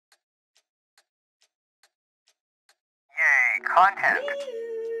content.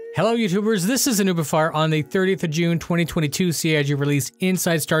 Hello YouTubers, this is a noobifier on the 30th of June 2022 CIG release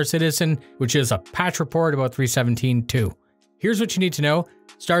Inside Star Citizen, which is a patch report about 3.17.2. Here's what you need to know.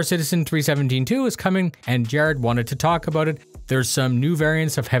 Star Citizen 3.17.2 is coming and Jared wanted to talk about it. There's some new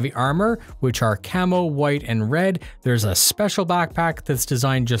variants of heavy armor, which are camo, white, and red. There's a special backpack that's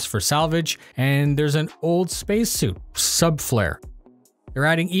designed just for salvage, and there's an old spacesuit, Subflare. They're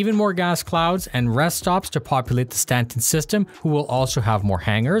adding even more gas clouds and rest stops to populate the Stanton system, who will also have more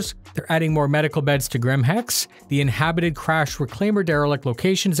hangars. They're adding more medical beds to Grimhex. The inhabited crash reclaimer derelict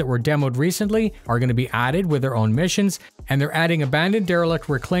locations that were demoed recently are going to be added with their own missions, and they're adding abandoned derelict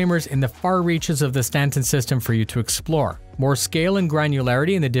reclaimers in the far reaches of the Stanton system for you to explore. More scale and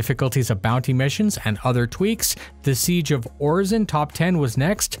granularity in the difficulties of bounty missions and other tweaks. The Siege of Orzin Top 10 was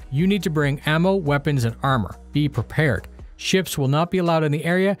next. You need to bring ammo, weapons, and armor. Be prepared. Ships will not be allowed in the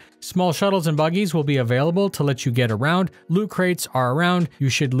area. Small shuttles and buggies will be available to let you get around. Loot crates are around. You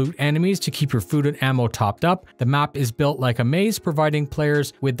should loot enemies to keep your food and ammo topped up. The map is built like a maze, providing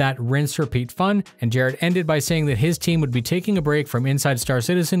players with that rinse repeat fun. And Jared ended by saying that his team would be taking a break from Inside Star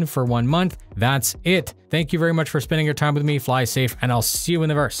Citizen for 1 month. That's it. Thank you very much for spending your time with me. Fly safe, and I'll see you in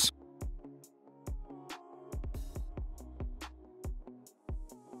the verse.